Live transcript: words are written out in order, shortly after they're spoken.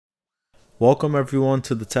Welcome everyone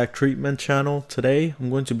to the Tech Treatment channel. Today I'm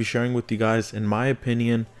going to be sharing with you guys, in my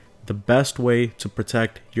opinion, the best way to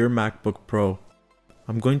protect your MacBook Pro.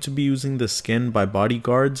 I'm going to be using the skin by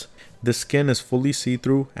Bodyguards. This skin is fully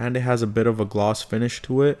see-through and it has a bit of a gloss finish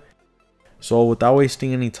to it. So without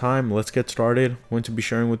wasting any time, let's get started. I'm going to be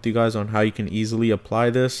sharing with you guys on how you can easily apply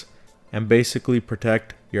this and basically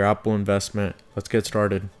protect your Apple investment. Let's get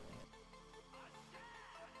started.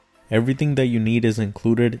 Everything that you need is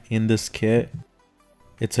included in this kit.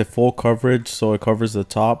 It's a full coverage, so it covers the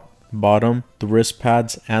top, bottom, the wrist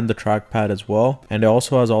pads, and the trackpad as well. And it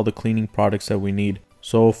also has all the cleaning products that we need.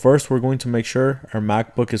 So first we're going to make sure our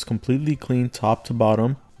MacBook is completely clean top to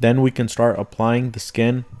bottom. Then we can start applying the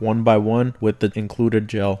skin one by one with the included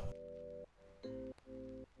gel.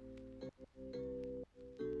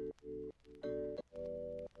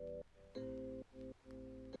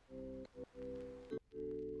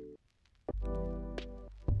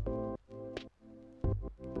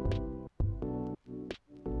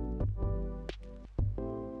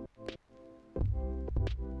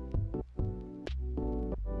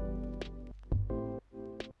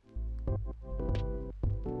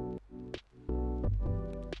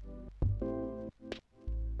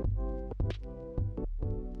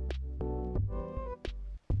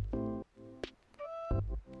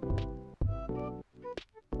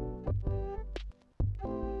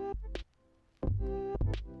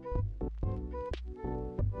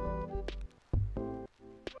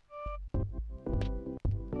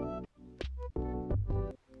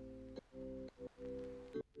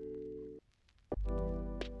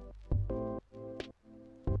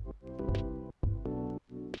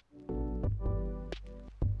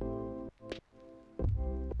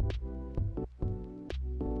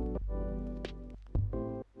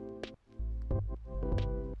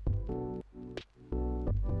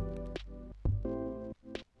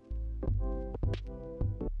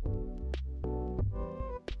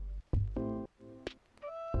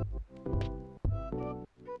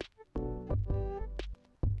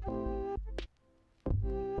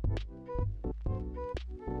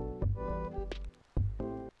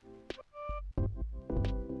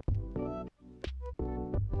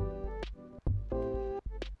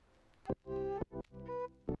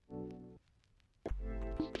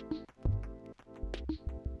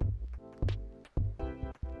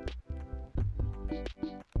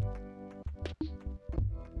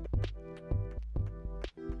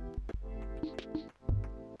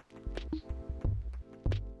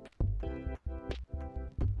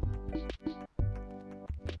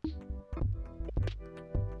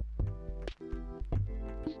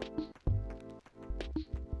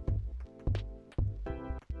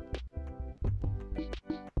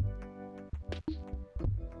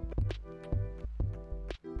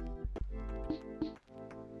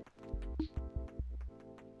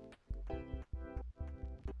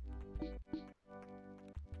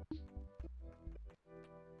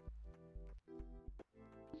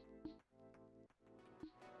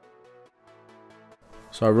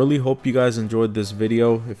 So I really hope you guys enjoyed this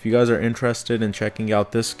video. If you guys are interested in checking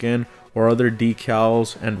out this skin or other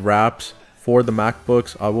decals and wraps for the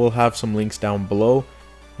MacBooks, I will have some links down below.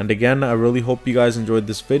 And again, I really hope you guys enjoyed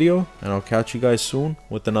this video, and I'll catch you guys soon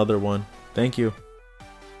with another one. Thank you.